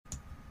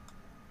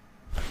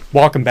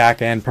Welcome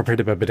back and prepare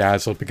to be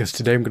bedazzled, because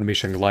today I'm going to be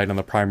shedding light on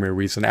the primary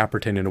reason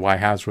appertaining to why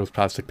Hasbro's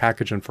plastic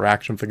packaging for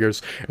action figures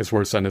is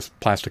worse than its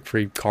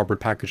plastic-free cardboard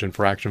packaging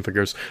for action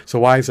figures. So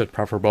why is it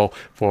preferable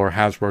for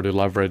Hasbro to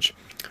leverage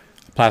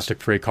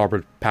plastic-free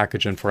cardboard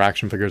packaging for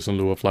action figures in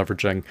lieu of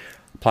leveraging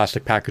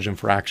plastic packaging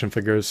for action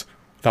figures?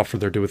 Without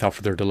further ado, without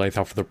further delay,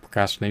 without further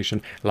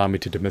procrastination, allow me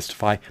to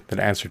demystify the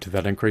answer to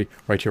that inquiry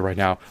right here, right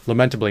now.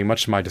 Lamentably,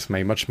 much to my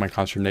dismay, much to my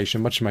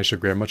consternation, much to my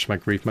chagrin, much to my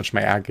grief, much to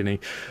my agony,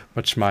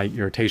 much to my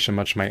irritation,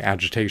 much to my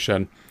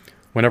agitation,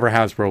 whenever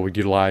Hasbro would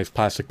utilize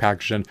plastic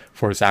packaging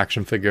for its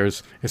action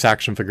figures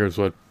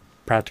would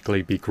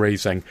practically be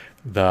grazing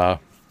the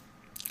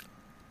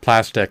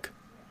plastic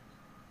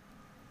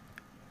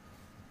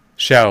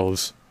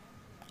shells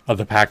of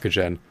the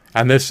packaging.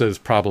 And this is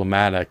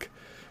problematic.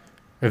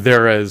 If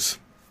there is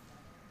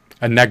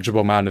a negligible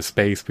amount of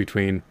space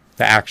between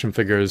the action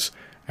figures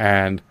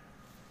and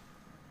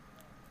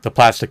the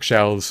plastic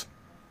shells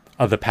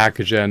of the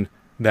packaging,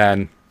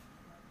 then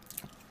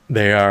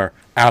they are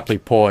aptly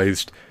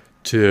poised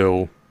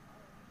to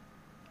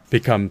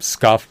become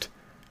scuffed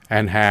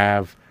and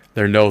have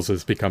their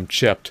noses become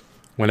chipped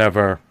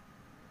whenever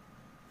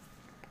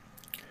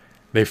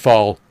they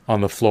fall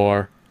on the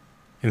floor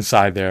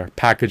inside their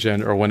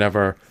packaging, or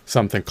whenever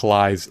something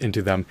collides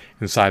into them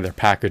inside their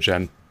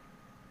packaging.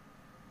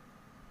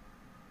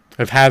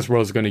 If Hasbro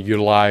is going to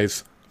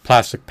utilize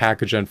plastic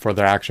packaging for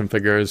their action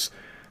figures,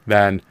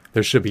 then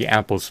there should be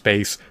ample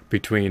space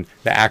between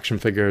the action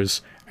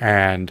figures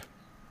and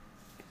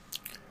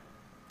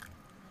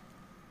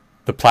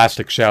the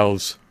plastic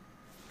shells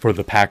for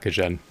the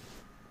packaging.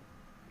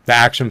 The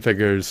action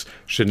figures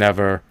should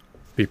never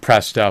be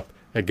pressed up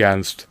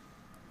against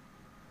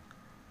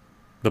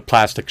the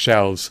plastic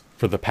shells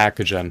for the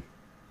packaging.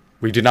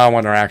 We do not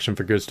want our action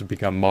figures to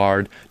become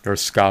marred, nor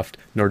scuffed,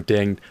 nor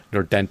dinged,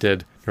 nor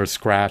dented, nor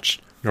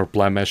scratched, nor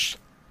blemished,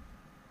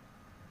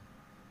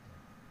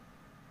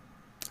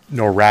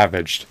 nor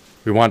ravaged.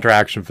 We want our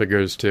action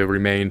figures to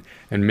remain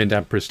in mint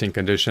and pristine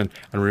condition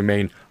and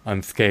remain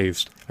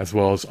unscathed, as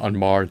well as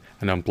unmarred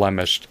and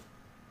unblemished.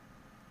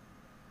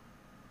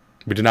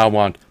 We do not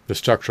want the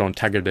structural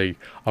integrity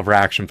of our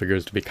action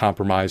figures to be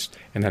compromised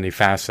in any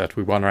facet.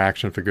 We want our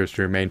action figures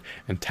to remain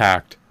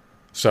intact.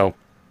 So,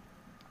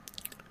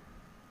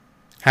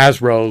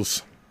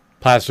 Hasbro's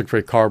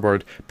plastic-free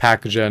cardboard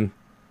packaging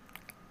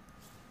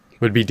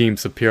would be deemed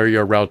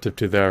superior relative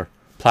to their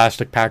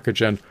plastic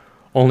packaging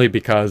only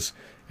because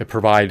it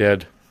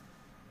provided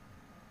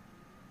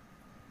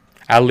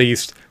at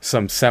least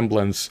some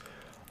semblance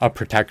of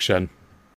protection.